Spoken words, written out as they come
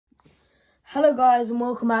Hello guys and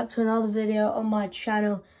welcome back to another video on my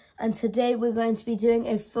channel, and today we're going to be doing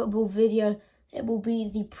a football video. It will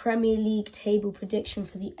be the Premier League table prediction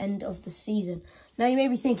for the end of the season. Now you may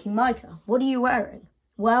be thinking, Micah, what are you wearing?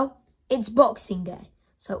 Well, it's Boxing Day,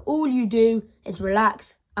 so all you do is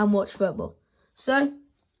relax and watch football. So,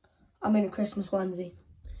 I'm in a Christmas onesie.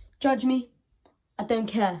 Judge me, I don't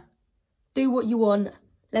care. Do what you want.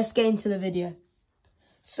 Let's get into the video.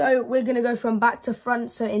 So we're going to go from back to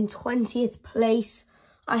front. So in 20th place,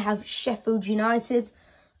 I have Sheffield United.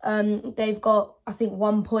 They've got, I think,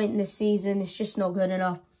 1 point this season. It's just not good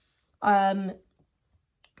enough.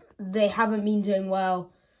 They haven't been doing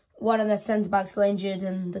well. One of their centre-backs got injured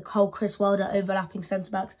and the whole Chris Wilder overlapping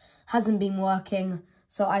centre-backs hasn't been working.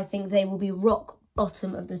 So I think they will be rock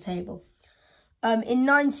bottom of the table. In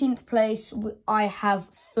 19th place, I have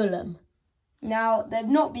Fulham. Now, they've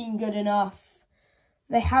not been good enough.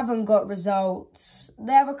 They haven't got results.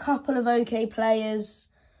 They have a couple of okay players,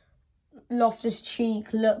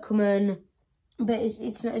 Loftus-Cheek, Lookman, but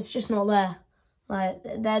it's just not there. Like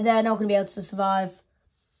they're not going to be able to survive.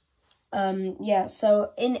 Yeah.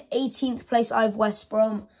 So in 18th place, I have West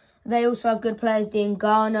Brom. They also have good players: Dean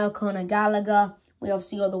Garner, Conor Gallagher. We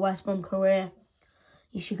obviously got the West Brom career.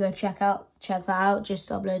 You should go check that out. Just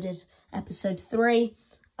uploaded episode 3.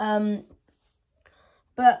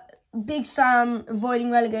 But Big Sam,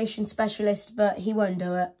 avoiding relegation specialist, but he won't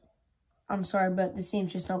do it. I'm sorry, but the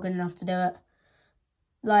team's just not good enough to do it.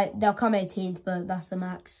 Like, they'll come 18th, but that's the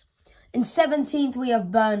max. In 17th, we have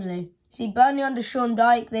Burnley. See, Burnley under Sean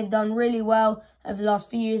Dyche, they've done really well over the last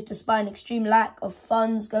few years, despite an extreme lack of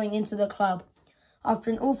funds going into the club. After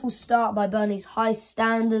an awful start by Burnley's high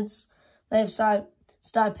standards, they've started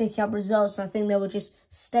picking up results, and I think they will just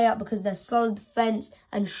stay up because of their solid defence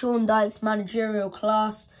and Sean Dyche's managerial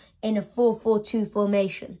class in a 4-4-2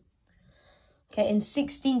 formation. Okay, in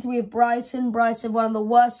 16th, we have Brighton. Brighton, one of the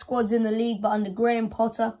worst squads in the league, but under Graham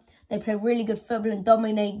Potter, they play really good football and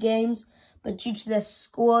dominate games. But due to their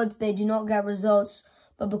squad, they do not get results.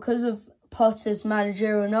 But because of Potter's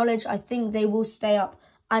managerial knowledge, I think they will stay up.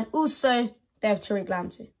 And also, they have Tariq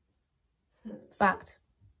Lamptey. Fact.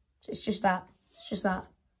 It's just that. It's just that.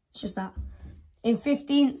 It's just that. In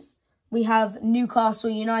 15th, we have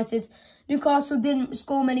Newcastle United. Newcastle didn't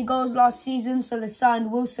score many goals last season, so they signed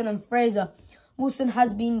Wilson and Fraser. Wilson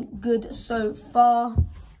has been good so far.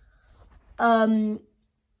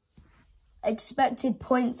 Expected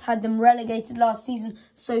points had them relegated last season,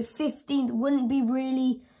 so 15th wouldn't be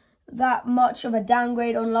really that much of a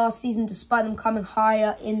downgrade on last season, despite them coming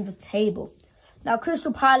higher in the table. Now,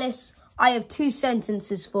 Crystal Palace, I have 2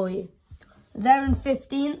 sentences for you. They're in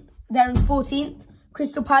 15th, they're in 14th.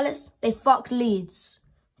 Crystal Palace, they fucked Leeds.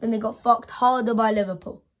 Then they got fucked harder by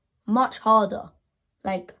Liverpool. Much harder.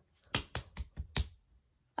 Like,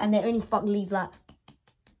 and they only fucked Leeds like.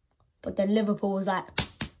 But then Liverpool was like,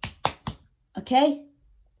 okay?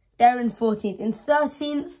 They're in 14th. In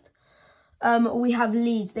 13th, we have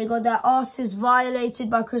Leeds. They got their asses violated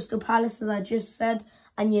by Crystal Palace, as I just said,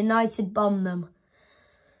 and United bummed them.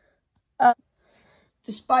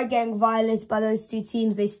 Despite getting violated by those 2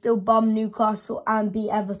 teams, they still bummed Newcastle and beat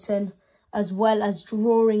Everton, as well as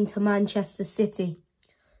drawing to Manchester City.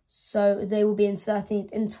 So they will be in 13th.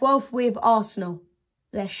 In 12th, we have Arsenal.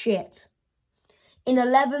 They're shit. In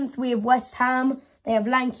 11th, we have West Ham. They have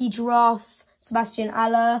Lanky Giraffe, Sebastian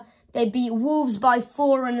Aller. They beat Wolves by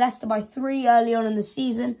 4 and Leicester by 3 early on in the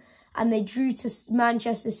season. And they drew to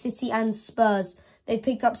Manchester City and Spurs. They've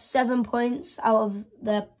picked up 7 points out of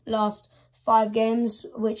their last 5 games,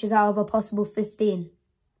 which is out of a possible 15.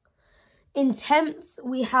 In 10th,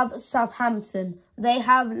 we have Southampton. They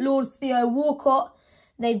have Lord Theo Walcott.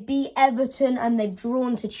 They've beat Everton and they've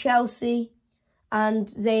drawn to Chelsea. And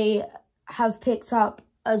they have picked up,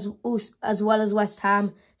 as well as West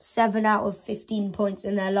Ham, 7 out of 15 points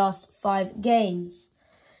in their last 5 games.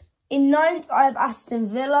 In 9th, I have Aston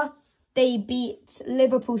Villa. They beat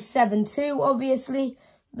Liverpool 7-2, obviously.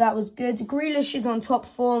 That was good. Grealish is on top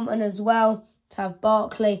form, and as well to have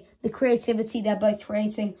Barkley. The creativity they're both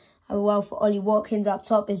creating, well, for Ollie Watkins up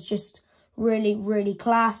top is just really, really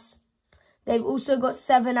class. They've also got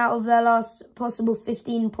 7 out of their last possible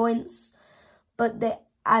 15 points, but they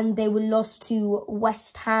were lost to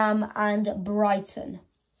West Ham and Brighton.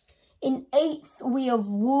 In 8th, we have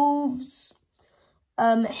Wolves.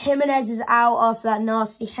 Jimenez is out after that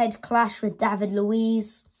nasty head clash with David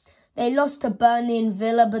Luiz. They lost to Burnley and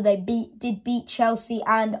Villa, but they did beat Chelsea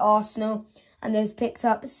and Arsenal. And they've picked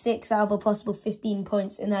up 6 out of a possible 15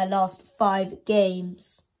 points in their last 5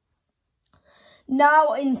 games.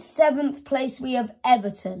 Now in 7th place, we have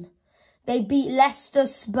Everton. They beat Leicester,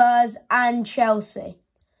 Spurs and Chelsea.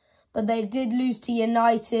 but they did lose to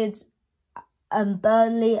United and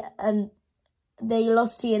Burnley, and they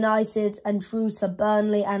lost to United and drew to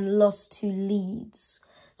Burnley and lost to Leeds.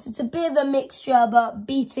 So it's a bit of a mixture, but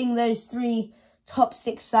beating those 3 top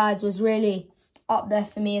 6 sides was really up there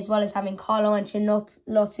for me, as well as having Carlo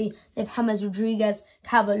Ancelotti, they have James Rodriguez,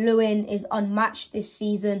 Calvert-Lewin is unmatched this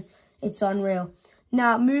season. It's unreal.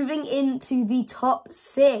 Now, moving into the top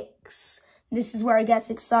 6, this is where it gets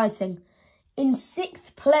exciting. In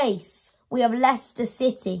 6th place, we have Leicester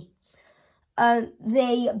City.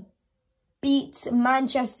 They beat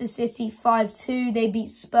Manchester City 5-2. They beat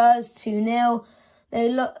Spurs 2-0.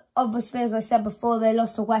 Obviously, as I said before, they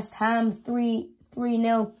lost to West Ham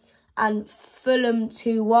 3-0 and Fulham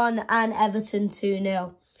 2-1 and Everton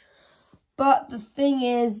 2-0. But the thing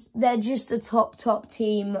is, they're just a top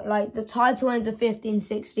team. Like, the title wins are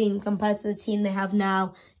 15-16 compared to the team they have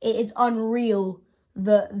now. It is unreal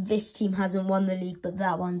that this team hasn't won the league, but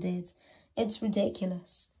that one did. It's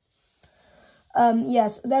ridiculous.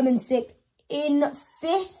 Yes, them in 6th. In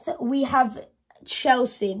 5th, we have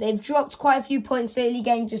Chelsea. They've dropped quite a few points lately,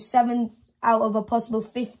 getting just 7 out of a possible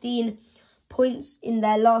 15 points in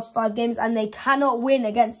their last 5 games, and they cannot win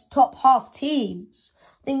against top half teams.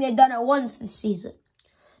 I think they've done it once this season.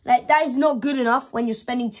 Like, that is not good enough when you're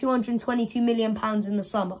spending £222 million in the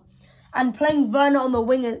summer. And playing Werner on the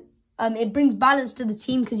wing, it brings balance to the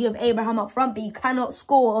team because you have Abraham up front, but you cannot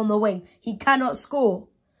score on the wing. He cannot score.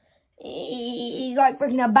 He's like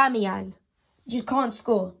freaking Aubameyang. He just can't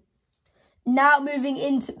score. Now moving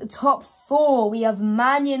into the top 4, we have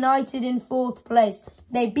Man United in 4th place.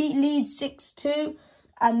 They beat Leeds 6-2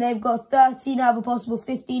 and they've got 13 out of a possible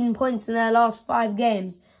 15 points in their last 5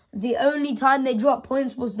 games. The only time they dropped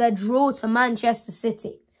points was their draw to Manchester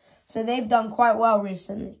City. So they've done quite well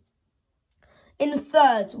recently. In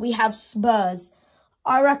 3rd, we have Spurs.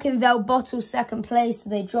 I reckon they'll bottle 2nd place.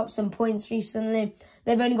 They dropped some points recently.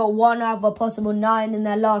 They've only got 1 out of a possible 9 in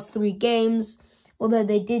their last 3 games. Although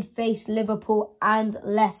they did face Liverpool and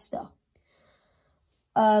Leicester.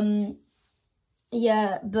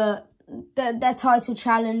 Yeah, but their title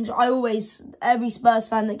challenge, every Spurs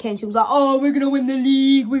fan that came to was like, oh, we're going to win the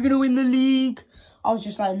league, we're going to win the league. I was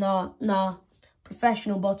just like, nah.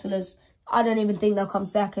 Professional bottlers, I don't even think they'll come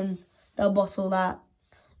 2nd. They'll bottle that.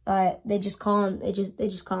 Like, they just can't. They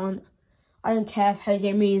just can't. I don't care if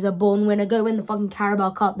Jose Mourinho's a born winner. Go win the fucking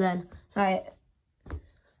Carabao Cup then. Like,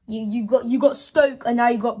 you got Stoke and now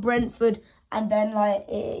you got Brentford, and then like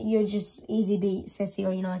you're just easy beat City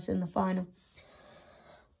or United in the final.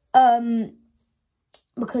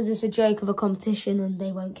 Because it's a joke of a competition and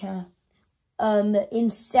they won't care. In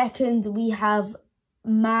 2nd, we have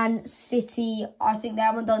Man City. I think they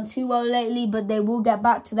haven't done too well lately, but they will get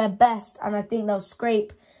back to their best, and I think they'll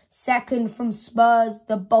scrape 2nd from Spurs,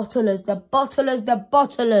 the bottlers.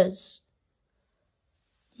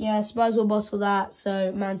 Yeah, Spurs will bottle that,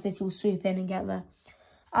 so Man City will swoop in and get there.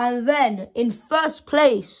 And then, in 1st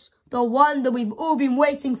place, the one that we've all been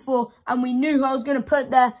waiting for, and we knew who I was going to put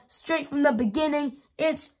there straight from the beginning,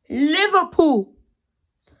 it's Liverpool.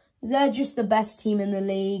 They're just the best team in the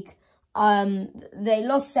league. They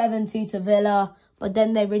lost 7-2 to Villa, but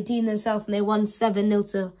then they redeemed themselves and they won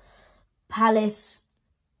 7-0 to Palace.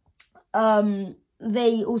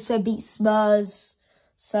 They also beat Spurs.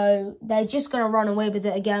 So they're just going to run away with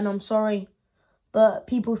it again, I'm sorry. But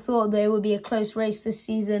people thought there would be a close race this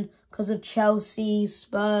season because of Chelsea,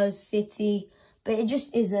 Spurs, City. But it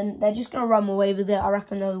just isn't. They're just going to run away with it. I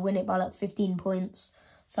reckon they'll win it by like 15 points.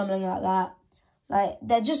 Something like that. Like,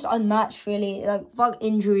 they're just unmatched, really. Like, fuck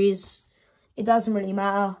injuries. It doesn't really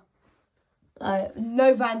matter. Like,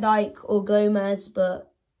 no Van Dijk or Gomez,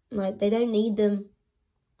 but, like, they don't need them.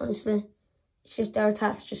 Honestly. It's just their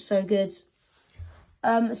attack's just so good.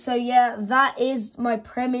 So yeah, that is my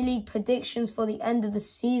Premier League predictions for the end of the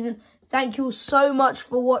season. Thank you all so much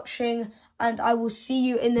for watching, and I will see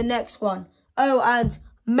you in the next one. Oh, and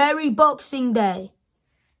Merry Boxing Day.